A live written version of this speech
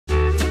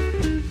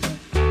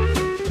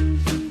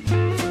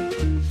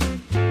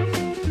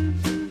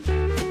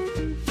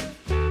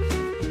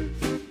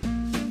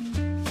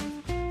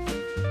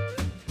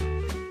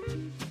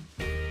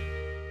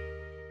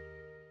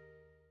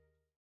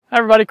Hi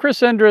everybody, Chris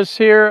Endres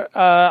here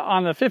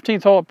on the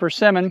 15th hole at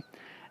Persimmon,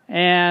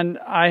 and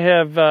I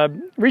have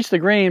reached the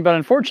green, but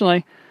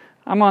unfortunately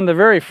I'm on the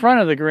very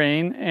front of the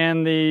green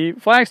and the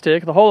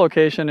flagstick, the hole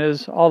location,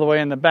 is all the way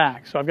in the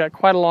back. So I've got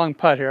quite a long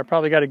putt here. I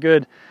probably got a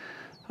good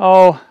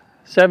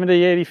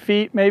 70, 80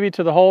 feet maybe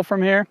to the hole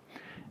from here.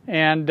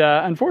 And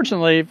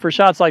unfortunately for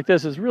shots like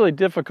this, it's really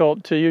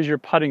difficult to use your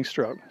putting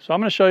stroke. So I'm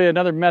going to show you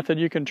another method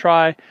you can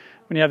try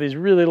when you have these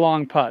really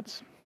long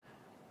putts.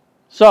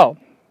 So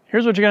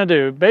here's what you're going to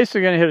do.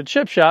 Basically, you're going to hit a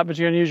chip shot, but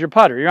you're going to use your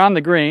putter. You're on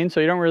the green, so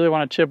you don't really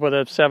want to chip with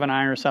a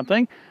 7-iron or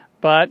something,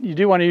 but you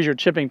do want to use your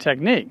chipping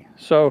technique.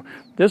 So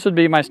this would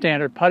be my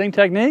standard putting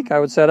technique. I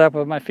would set up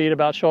with my feet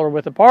about shoulder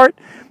width apart.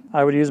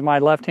 I would use my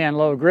left hand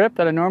low grip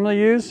that I normally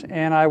use,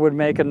 and I would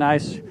make a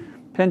nice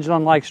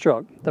pendulum-like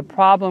stroke. The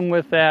problem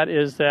with that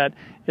is that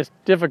it's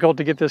difficult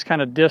to get this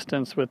kind of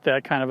distance with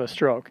that kind of a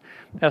stroke.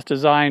 That's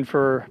designed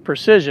for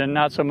precision,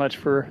 not so much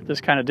for this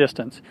kind of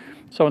distance.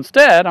 So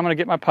instead, I'm going to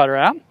get my putter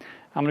out.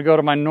 I'm going to go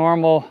to my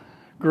normal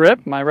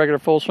grip, my regular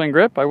full swing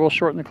grip. I will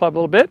shorten the club a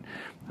little bit.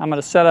 I'm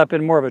going to set up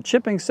in more of a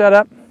chipping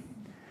setup,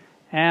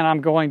 and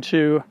I'm going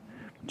to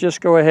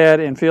just go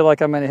ahead and feel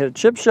like I'm going to hit a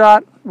chip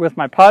shot with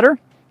my putter.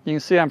 You can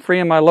see I'm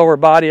freeing my lower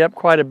body up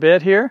quite a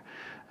bit here.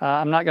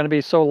 I'm not going to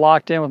be so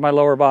locked in with my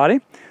lower body.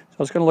 So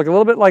it's going to look a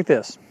little bit like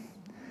this.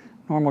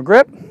 Normal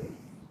grip.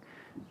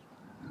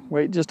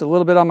 Weight just a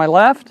little bit on my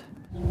left.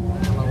 I'm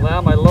going to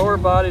allow my lower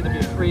body to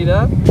be freed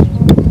up.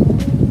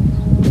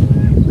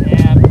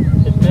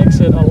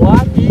 Makes it a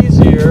lot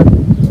easier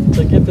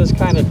to get this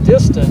kind of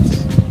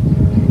distance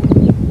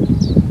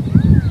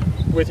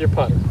with your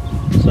putter.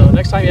 So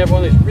next time you have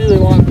one of these really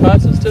long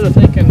putts, instead of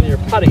thinking you're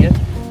putting it,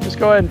 just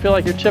go ahead and feel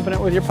like you're chipping it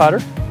with your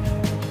putter,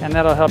 and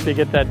that'll help you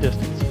get that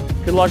distance.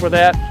 Good luck with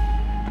that.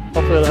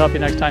 Hopefully it'll help you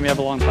next time you have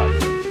a long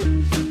putt.